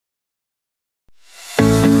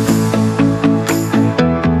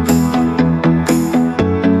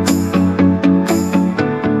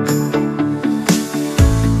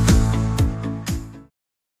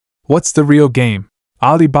What's the real game?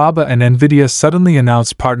 Alibaba and NVIDIA suddenly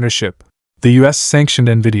announced partnership. The US-sanctioned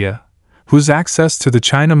NVIDIA, whose access to the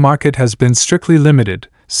China market has been strictly limited,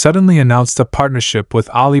 suddenly announced a partnership with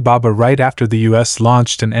Alibaba right after the US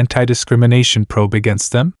launched an anti-discrimination probe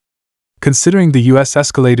against them. Considering the US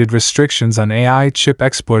escalated restrictions on AI chip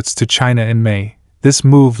exports to China in May, this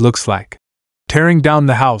move looks like tearing down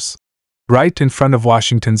the house, right in front of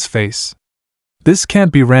Washington's face. This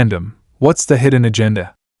can't be random. What's the hidden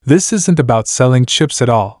agenda? This isn't about selling chips at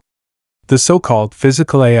all. The so-called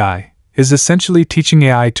physical AI is essentially teaching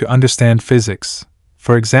AI to understand physics.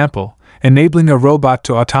 For example, enabling a robot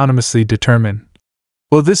to autonomously determine,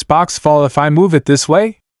 will this box fall if I move it this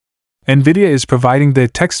way? NVIDIA is providing the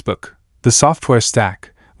textbook, the software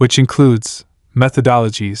stack, which includes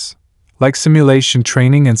methodologies like simulation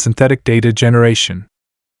training and synthetic data generation.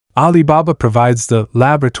 Alibaba provides the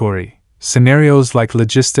laboratory, scenarios like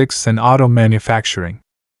logistics and auto manufacturing.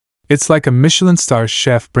 It's like a Michelin-star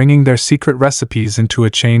chef bringing their secret recipes into a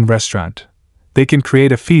chain restaurant. They can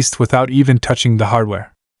create a feast without even touching the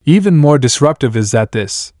hardware. Even more disruptive is that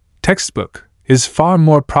this textbook is far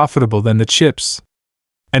more profitable than the chips.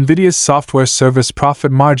 NVIDIA's software service profit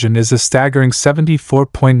margin is a staggering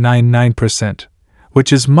 74.99%,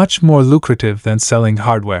 which is much more lucrative than selling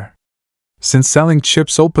hardware. Since selling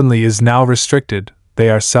chips openly is now restricted, they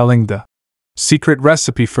are selling the secret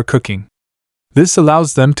recipe for cooking. This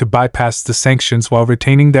allows them to bypass the sanctions while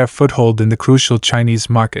retaining their foothold in the crucial Chinese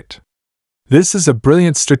market. This is a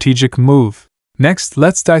brilliant strategic move. Next,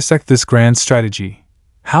 let's dissect this grand strategy.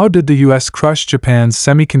 How did the US crush Japan's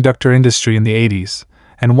semiconductor industry in the 80s,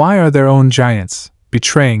 and why are their own giants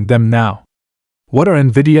betraying them now? What are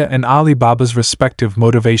NVIDIA and Alibaba's respective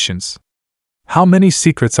motivations? How many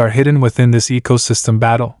secrets are hidden within this ecosystem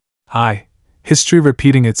battle? History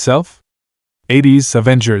repeating itself? 80s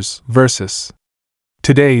Avengers versus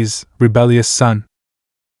today's rebellious son.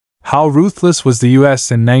 How ruthless was the US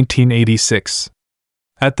in 1986?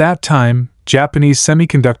 At that time, Japanese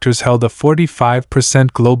semiconductors held a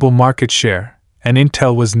 45% global market share, and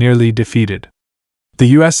Intel was nearly defeated. The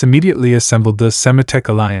US immediately assembled the Semitech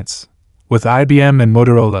Alliance, with IBM and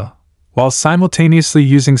Motorola, while simultaneously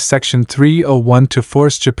using Section 301 to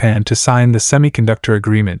force Japan to sign the semiconductor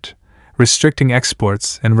agreement, restricting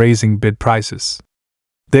exports and raising bid prices.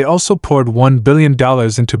 They also poured $1 billion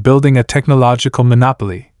into building a technological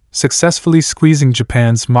monopoly, successfully squeezing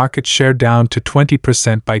Japan's market share down to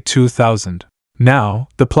 20% by 2000. Now,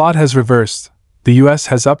 the plot has reversed. The US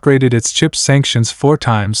has upgraded its chip sanctions 4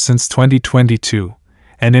 times since 2022,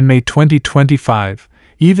 and in May 2025,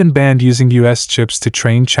 even banned using US chips to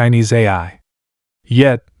train Chinese AI.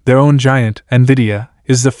 Yet, their own giant, NVIDIA,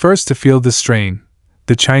 is the first to feel the strain.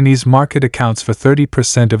 The Chinese market accounts for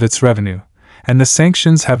 30% of its revenue, and the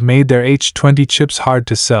sanctions have made their H20 chips hard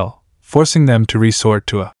to sell, forcing them to resort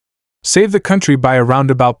to a save the country by a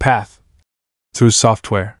roundabout path. Through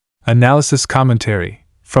software analysis commentary,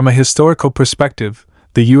 from a historical perspective,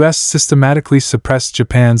 the US systematically suppressed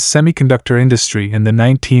Japan's semiconductor industry in the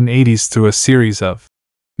 1980s through a series of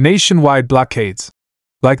nationwide blockades,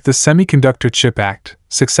 like the Semiconductor Chip Act,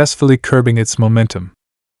 successfully curbing its momentum.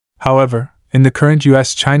 However, in the current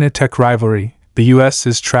US-China tech rivalry, the US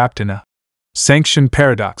is trapped in a sanction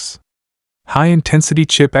paradox. High-intensity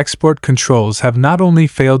chip export controls have not only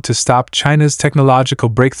failed to stop China's technological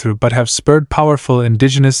breakthrough but have spurred powerful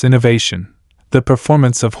indigenous innovation. The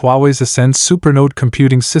performance of Huawei's Ascend supernode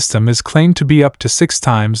computing system is claimed to be up to 6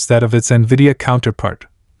 times that of its NVIDIA counterpart,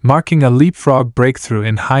 marking a leapfrog breakthrough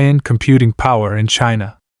in high-end computing power in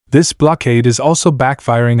China. This blockade is also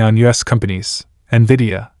backfiring on US companies.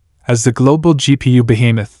 NVIDIA, as the global GPU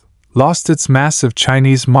behemoth, lost its massive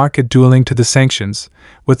Chinese market dueling to the sanctions,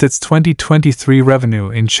 with its 2023 revenue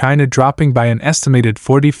in China dropping by an estimated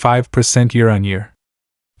 45% year-on-year.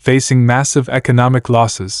 Facing massive economic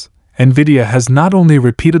losses, NVIDIA has not only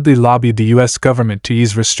repeatedly lobbied the US government to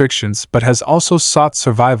ease restrictions but has also sought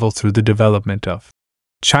survival through the development of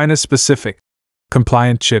China-specific,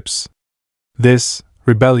 compliant chips. This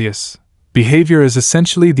rebellious behavior is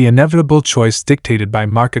essentially the inevitable choice dictated by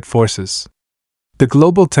market forces. The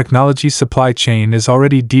global technology supply chain is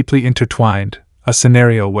already deeply intertwined, a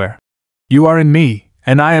scenario where you are in me,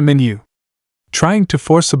 and I am in you. Trying to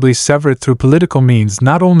forcibly sever it through political means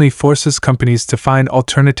not only forces companies to find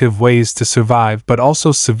alternative ways to survive but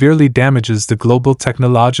also severely damages the global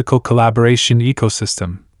technological collaboration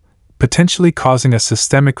ecosystem, potentially causing a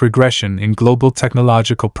systemic regression in global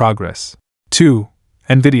technological progress. 2.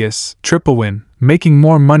 NVIDIA's triple win, making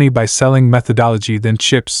more money by selling methodology than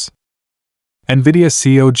chips. NVIDIA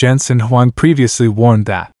CEO Jensen Huang previously warned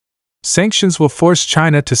that sanctions will force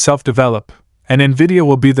China to self-develop, and NVIDIA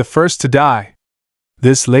will be the first to die.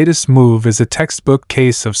 This latest move is a textbook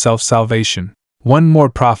case of self-salvation. One more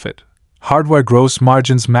profit. Hardware gross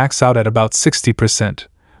margins max out at about 60%,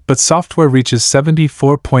 but software reaches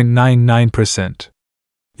 74.99%.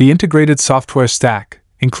 The integrated software stack,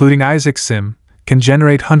 including Isaac Sim, can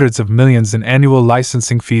generate hundreds of millions in annual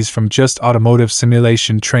licensing fees from just automotive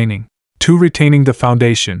simulation training. To retaining the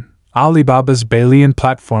foundation, Alibaba's Bailian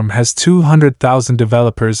platform has 200,000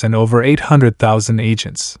 developers and over 800,000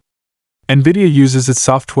 agents. NVIDIA uses its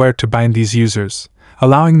software to bind these users,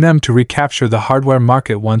 allowing them to recapture the hardware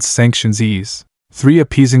market once sanctions ease. 3.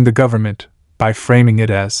 Appeasing the government, by framing it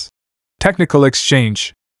as technical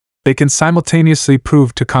exchange. They can simultaneously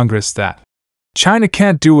prove to Congress that China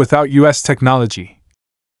can't do without US technology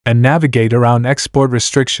and navigate around export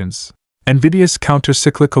restrictions. NVIDIA's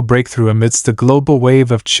counter-cyclical breakthrough amidst the global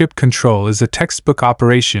wave of chip control is a textbook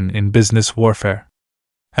operation in business warfare.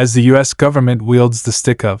 As the US government wields the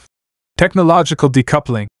stick of technological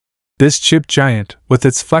decoupling, this chip giant, with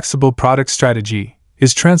its flexible product strategy,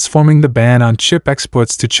 is transforming the ban on chip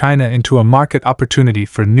exports to China into a market opportunity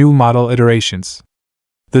for new model iterations.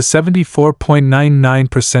 The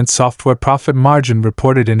 74.99% software profit margin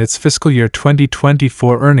reported in its fiscal year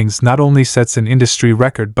 2024 earnings not only sets an industry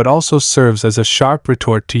record but also serves as a sharp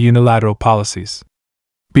retort to unilateral policies.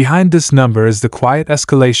 Behind this number is the quiet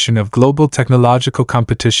escalation of global technological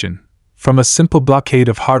competition, from a simple blockade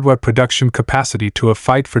of hardware production capacity to a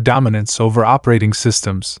fight for dominance over operating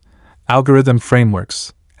systems, algorithm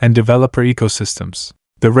frameworks, and developer ecosystems.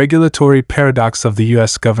 The regulatory paradox of the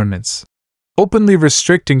US government's openly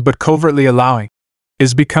restricting but covertly allowing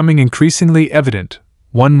is becoming increasingly evident.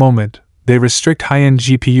 One moment, they restrict high-end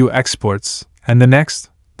GPU exports, and the next,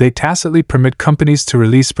 they tacitly permit companies to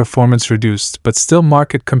release performance-reduced but still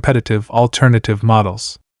market-competitive alternative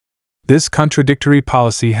models. This contradictory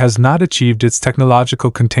policy has not achieved its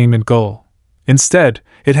technological containment goal. Instead,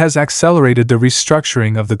 it has accelerated the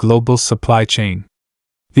restructuring of the global supply chain.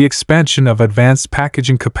 The expansion of advanced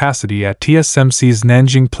packaging capacity at TSMC's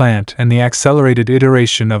Nanjing plant and the accelerated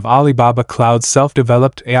iteration of Alibaba Cloud's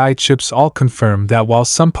self-developed AI chips all confirm that while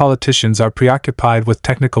some politicians are preoccupied with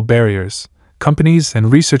technical barriers, companies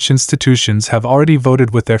and research institutions have already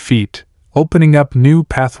voted with their feet, opening up new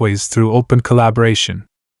pathways through open collaboration.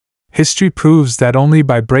 History proves that only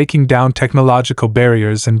by breaking down technological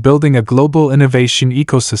barriers and building a global innovation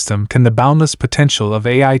ecosystem can the boundless potential of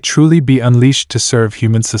AI truly be unleashed to serve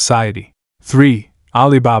human society. 3.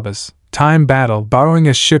 Alibaba's time battle borrowing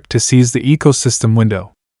a ship to seize the ecosystem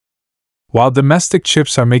window. While domestic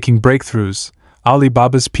chips are making breakthroughs,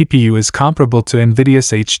 Alibaba's PPU is comparable to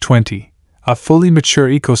NVIDIA's H20. A fully mature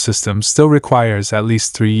ecosystem still requires at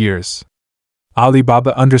least 3 years.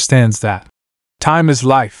 Alibaba understands that time is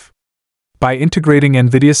life. By integrating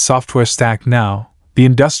NVIDIA's software stack now, the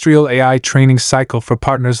industrial AI training cycle for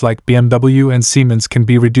partners like BMW and Siemens can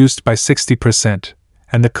be reduced by 60%,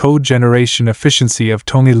 and the code generation efficiency of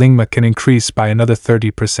Tony Lingma can increase by another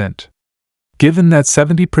 30%. Given that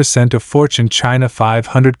 70% of Fortune China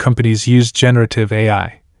 500 companies use generative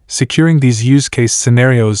AI, securing these use case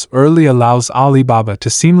scenarios early allows Alibaba to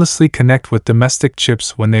seamlessly connect with domestic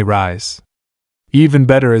chips when they rise. Even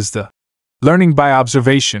better is the learning by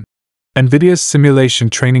observation. NVIDIA's simulation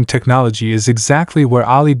training technology is exactly where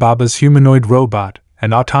Alibaba's humanoid robot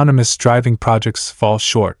and autonomous driving projects fall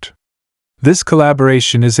short. This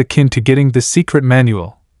collaboration is akin to getting the secret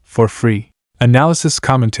manual for free. Analysis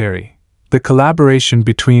commentary. The collaboration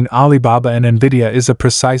between Alibaba and NVIDIA is a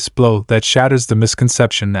precise blow that shatters the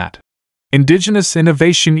misconception that indigenous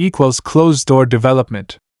innovation equals closed-door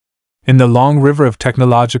development. In the long river of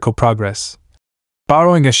technological progress,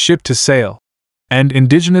 borrowing a ship to sail and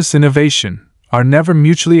indigenous innovation are never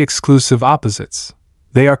mutually exclusive opposites.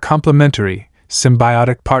 They are complementary,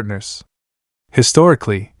 symbiotic partners.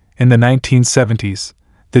 Historically, in the 1970s,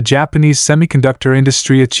 the Japanese semiconductor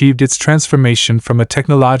industry achieved its transformation from a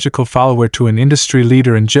technological follower to an industry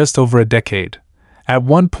leader in just over a decade, at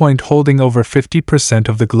one point holding over 50%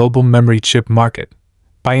 of the global memory chip market,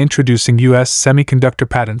 by introducing US semiconductor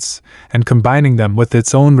patents and combining them with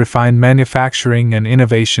its own refined manufacturing and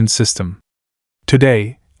innovation system.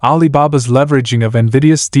 Today, Alibaba's leveraging of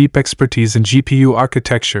NVIDIA's deep expertise in GPU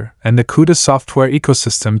architecture and the CUDA software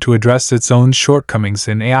ecosystem to address its own shortcomings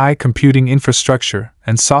in AI computing infrastructure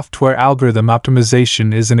and software algorithm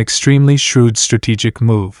optimization is an extremely shrewd strategic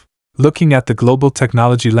move. Looking at the global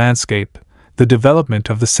technology landscape, the development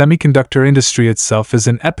of the semiconductor industry itself is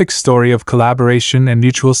an epic story of collaboration and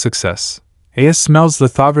mutual success. ASML's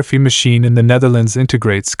lithography machine in the Netherlands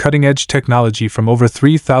integrates cutting-edge technology from over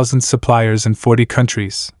 3,000 suppliers in 40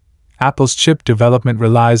 countries. Apple's chip development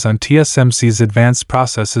relies on TSMC's advanced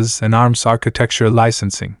processes and ARM's architecture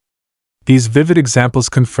licensing. These vivid examples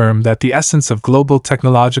confirm that the essence of global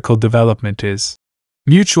technological development is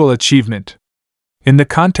mutual achievement. In the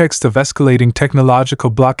context of escalating technological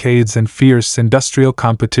blockades and fierce industrial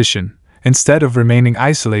competition, instead of remaining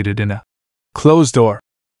isolated in a closed-door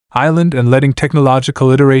island and letting technological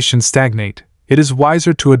iteration stagnate, it is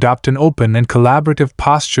wiser to adopt an open and collaborative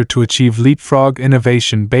posture to achieve leapfrog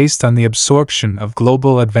innovation based on the absorption of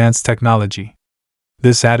global advanced technology.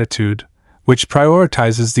 This attitude, which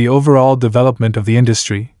prioritizes the overall development of the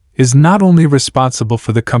industry, is not only responsible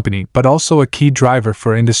for the company but also a key driver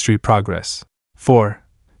for industry progress. 4.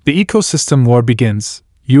 The ecosystem war begins.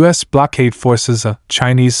 US blockade forces a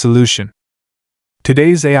Chinese solution.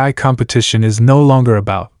 Today's AI competition is no longer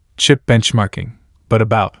about chip benchmarking, but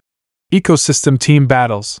about ecosystem team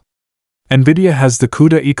battles. NVIDIA has the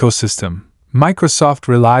CUDA ecosystem. Microsoft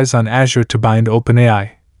relies on Azure to bind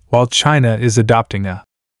OpenAI, while China is adopting a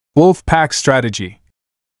wolf pack strategy.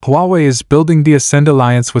 Huawei is building the Ascend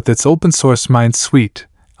Alliance with its open-source Mind Suite.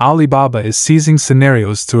 Alibaba is seizing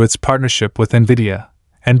scenarios through its partnership with NVIDIA,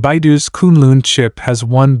 and Baidu's Kunlun chip has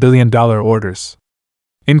 $1 billion orders.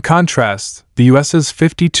 In contrast, the US's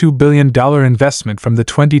 $52 billion investment from the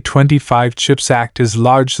 2025 CHIPS Act is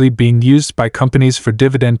largely being used by companies for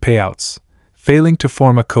dividend payouts, failing to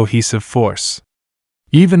form a cohesive force.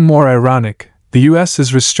 Even more ironic, the US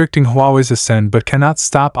is restricting Huawei's Ascend but cannot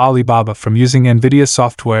stop Alibaba from using NVIDIA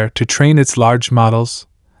software to train its large models.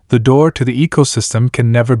 The door to the ecosystem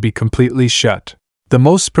can never be completely shut. The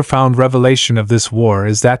most profound revelation of this war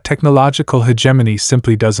is that technological hegemony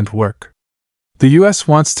simply doesn't work. The US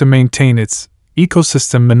wants to maintain its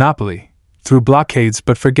ecosystem monopoly through blockades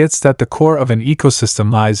but forgets that the core of an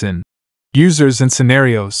ecosystem lies in users and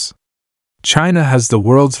scenarios. China has the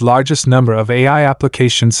world's largest number of AI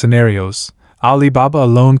application scenarios. Alibaba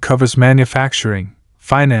alone covers manufacturing,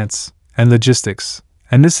 finance, and logistics,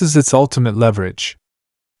 and this is its ultimate leverage.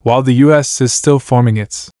 While the US is still forming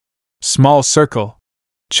its small circle,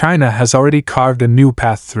 China has already carved a new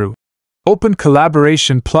path through open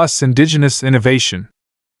collaboration plus indigenous innovation.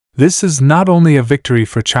 This is not only a victory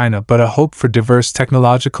for China but a hope for diverse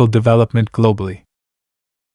technological development globally.